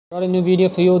Got a new video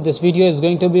for you. This video is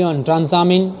going to be on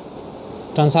Transamin.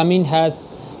 Transamin has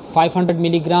 500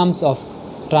 milligrams of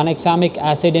Tranexamic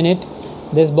acid in it.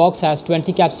 This box has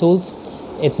 20 capsules.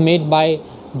 It's made by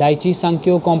Daiichi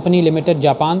Sankyo Company Limited,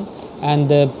 Japan, and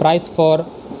the price for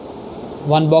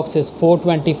one box is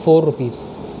 424 rupees.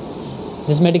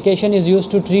 This medication is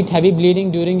used to treat heavy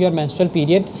bleeding during your menstrual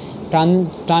period.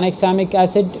 Tranexamic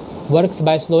acid works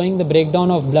by slowing the breakdown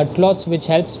of blood clots, which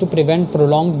helps to prevent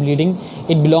prolonged bleeding.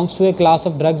 It belongs to a class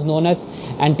of drugs known as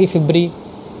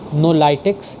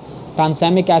antifibrinolytics.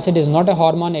 Tranexamic acid is not a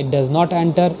hormone. It does not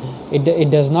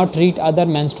treat other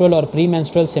menstrual or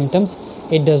premenstrual symptoms.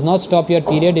 It does not stop your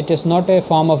period. It is not a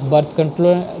form of birth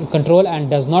control and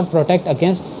does not protect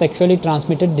against sexually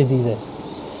transmitted diseases.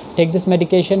 Take this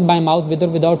medication by mouth with or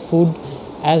without food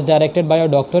as directed by your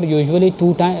doctor, usually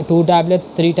two tablets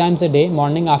 3 times a day,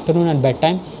 morning, afternoon and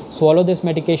bedtime. Swallow this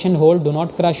medication whole. Do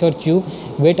not crush or chew.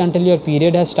 Wait until your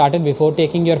period has started before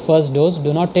taking your first dose.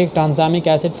 Do not take tranexamic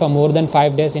acid for more than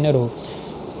 5 days in a row.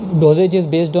 Dosage is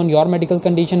based on your medical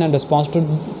condition and response to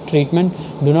treatment.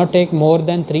 Do not take more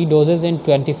than 3 doses in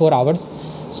 24 hours.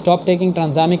 Stop taking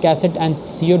tranexamic acid and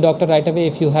see your doctor right away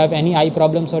if you have any eye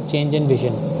problems or change in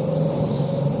vision.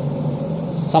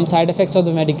 Some side effects of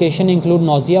the medication include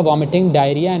nausea, vomiting,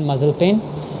 diarrhea and muscle pain.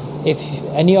 If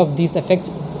any of these effects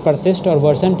persist or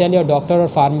worsen, tell your doctor or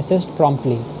pharmacist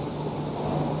promptly.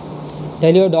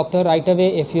 Tell your doctor right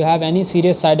away if you have any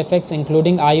serious side effects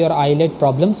including eye or eyelid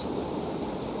problems.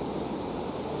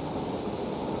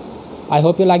 I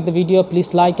hope you like the video.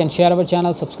 Please like and share our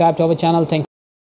channel, subscribe to our channel. Thank you.